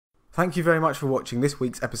Thank you very much for watching this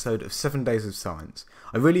week's episode of 7 Days of Science.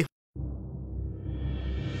 I really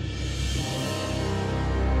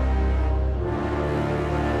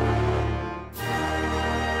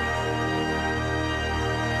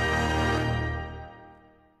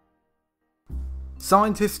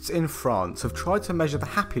Scientists in France have tried to measure the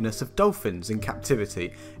happiness of dolphins in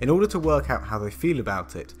captivity in order to work out how they feel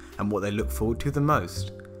about it and what they look forward to the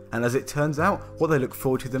most. And as it turns out, what they look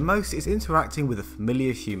forward to the most is interacting with a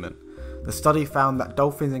familiar human. The study found that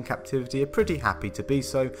dolphins in captivity are pretty happy to be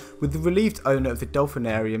so, with the relieved owner of the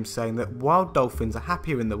dolphinarium saying that wild dolphins are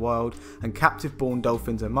happier in the wild and captive-born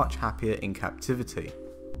dolphins are much happier in captivity.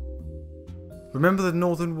 Remember the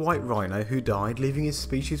Northern White Rhino who died, leaving his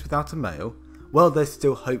species without a male? Well, there's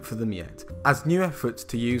still hope for them yet, as new efforts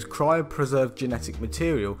to use cryopreserved genetic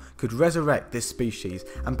material could resurrect this species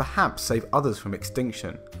and perhaps save others from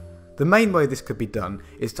extinction. The main way this could be done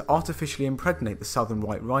is to artificially impregnate the southern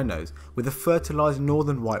white rhinos with a fertilised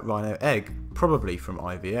northern white rhino egg, probably from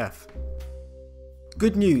IVF.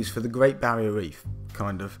 Good news for the Great Barrier Reef,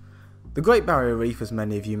 kind of. The Great Barrier Reef, as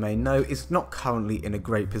many of you may know, is not currently in a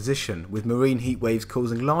great position, with marine heat waves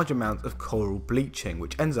causing large amounts of coral bleaching,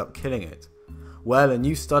 which ends up killing it. Well, a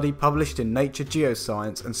new study published in Nature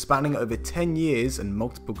Geoscience and spanning over 10 years and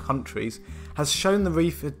multiple countries has shown the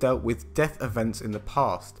reef had dealt with death events in the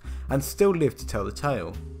past and still lived to tell the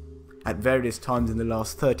tale. At various times in the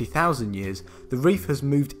last 30,000 years, the reef has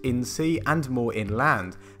moved in sea and more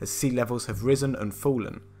inland as sea levels have risen and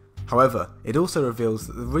fallen. However, it also reveals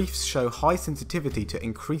that the reefs show high sensitivity to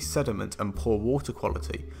increased sediment and poor water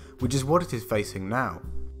quality, which is what it is facing now.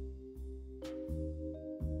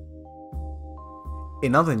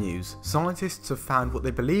 In other news, scientists have found what they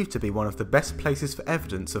believe to be one of the best places for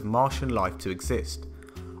evidence of Martian life to exist.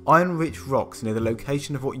 Iron-rich rocks near the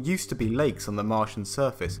location of what used to be lakes on the Martian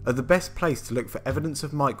surface are the best place to look for evidence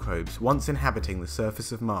of microbes once inhabiting the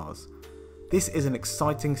surface of Mars. This is an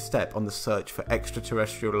exciting step on the search for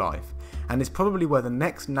extraterrestrial life, and is probably where the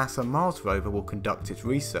next NASA Mars rover will conduct its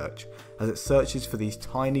research, as it searches for these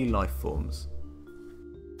tiny life forms.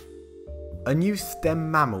 A new STEM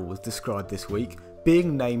mammal was described this week,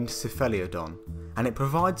 being named Cifelliodon, and it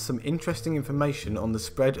provides some interesting information on the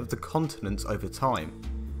spread of the continents over time.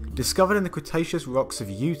 Discovered in the Cretaceous rocks of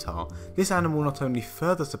Utah, this animal not only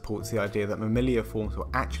further supports the idea that mammalia forms were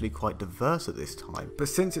actually quite diverse at this time, but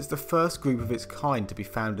since it's the first group of its kind to be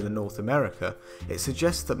found in North America, it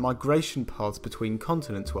suggests that migration paths between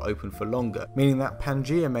continents were open for longer, meaning that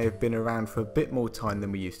Pangaea may have been around for a bit more time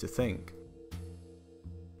than we used to think.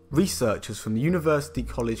 Researchers from the University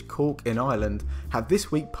College Cork in Ireland have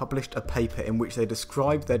this week published a paper in which they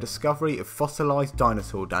described their discovery of fossilised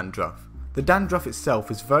dinosaur dandruff. The dandruff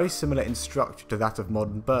itself is very similar in structure to that of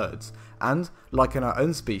modern birds, and, like in our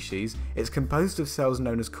own species, it's composed of cells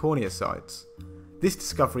known as corneocytes. This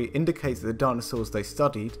discovery indicates that the dinosaurs they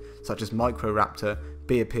studied, such as Microraptor,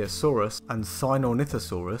 Biopeosaurus and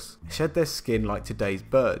Sinornithosaurus, shed their skin like today's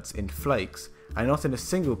birds, in flakes, and not in a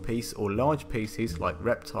single piece or large pieces like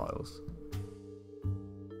reptiles.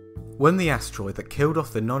 When the asteroid that killed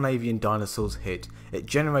off the non-avian dinosaurs hit, it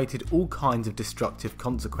generated all kinds of destructive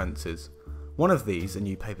consequences. One of these, a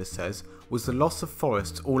new paper says, was the loss of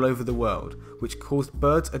forests all over the world, which caused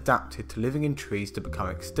birds adapted to living in trees to become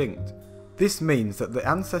extinct. This means that the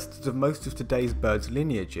ancestors of most of today's birds'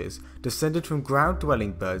 lineages descended from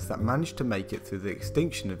ground-dwelling birds that managed to make it through the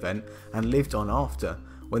extinction event and lived on after,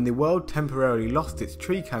 when the world temporarily lost its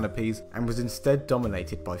tree canopies and was instead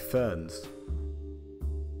dominated by ferns.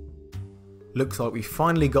 Looks like we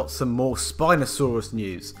finally got some more Spinosaurus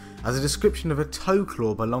news, as a description of a toe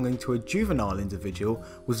claw belonging to a juvenile individual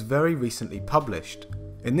was very recently published.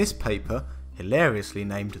 In this paper, hilariously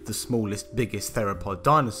named the smallest biggest theropod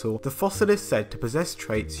dinosaur, the fossil is said to possess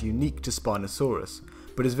traits unique to Spinosaurus,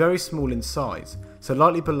 but is very small in size, so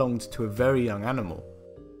likely belonged to a very young animal.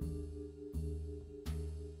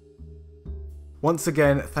 Once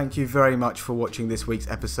again, thank you very much for watching this week's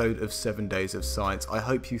episode of 7 Days of Science. I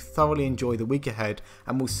hope you thoroughly enjoy the week ahead,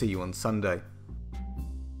 and we'll see you on Sunday.